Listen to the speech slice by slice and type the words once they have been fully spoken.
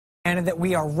And that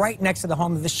we are right next to the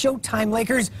home of the Showtime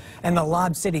Lakers and the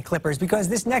Lob City Clippers, because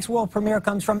this next world premiere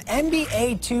comes from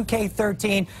NBA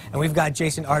 2K13, and we've got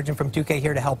Jason Argent from 2K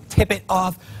here to help tip it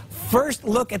off. First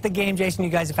look at the game, Jason. You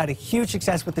guys have had a huge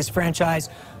success with this franchise.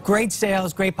 Great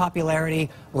sales, great popularity.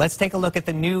 Let's take a look at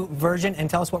the new version and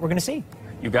tell us what we're going to see.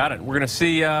 You got it. We're going to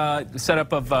see the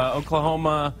setup of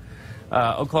Oklahoma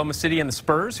City and the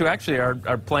Spurs, who actually are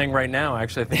playing right now.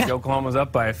 Actually, I think Oklahoma's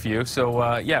up by a few.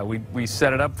 So, yeah, we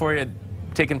set it up for you,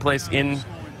 taking place in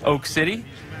Oak City.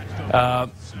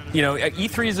 You know,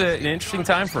 E3 is an interesting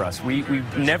time for us. We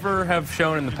never have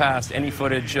shown in the past any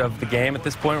footage of the game at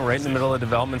this point. We're right in the middle of the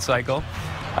development cycle.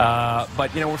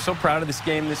 But, you know, we're so proud of this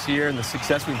game this year and the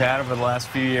success we've had over the last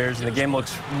few years. And the game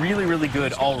looks really, really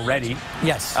good already.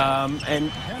 Yes.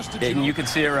 And you can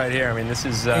see it right here. I mean, this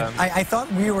is... I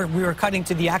thought we were cutting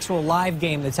to the actual live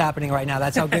game that's happening right now.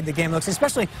 That's how good the game looks,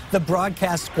 especially the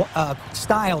broadcast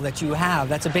style that you have.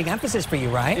 That's a big emphasis for you,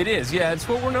 right? It is, yeah. It's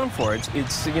what we're known for.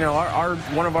 It's you know,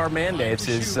 one of our mandates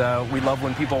is we love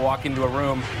when people walk into a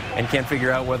room and can't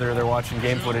figure out whether they're watching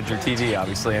game footage or TV,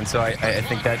 obviously. And so I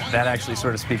think that actually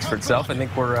sort of speaks for itself. I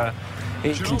think we're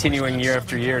continuing year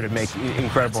after year to make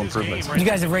incredible improvements. You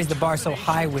guys have raised the bar so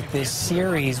high with this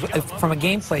series. From a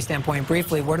gameplay standpoint,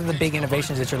 briefly, what are the big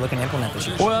innovations that you're looking to implement this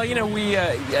year? Well, you know, we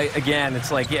again,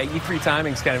 it's like, yeah, E3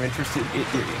 timing's kind of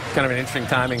an interesting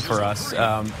timing for us.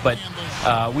 But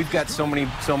we've got so many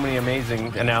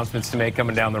amazing announcements to make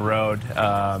coming down the road.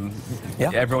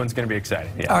 Everyone's going to be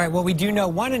excited. Yeah. All right. Well, we do know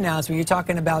one announcement. You're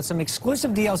talking about some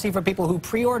exclusive DLC for people who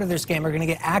pre-order this game are going to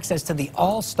get access to the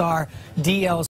All-Star DLC.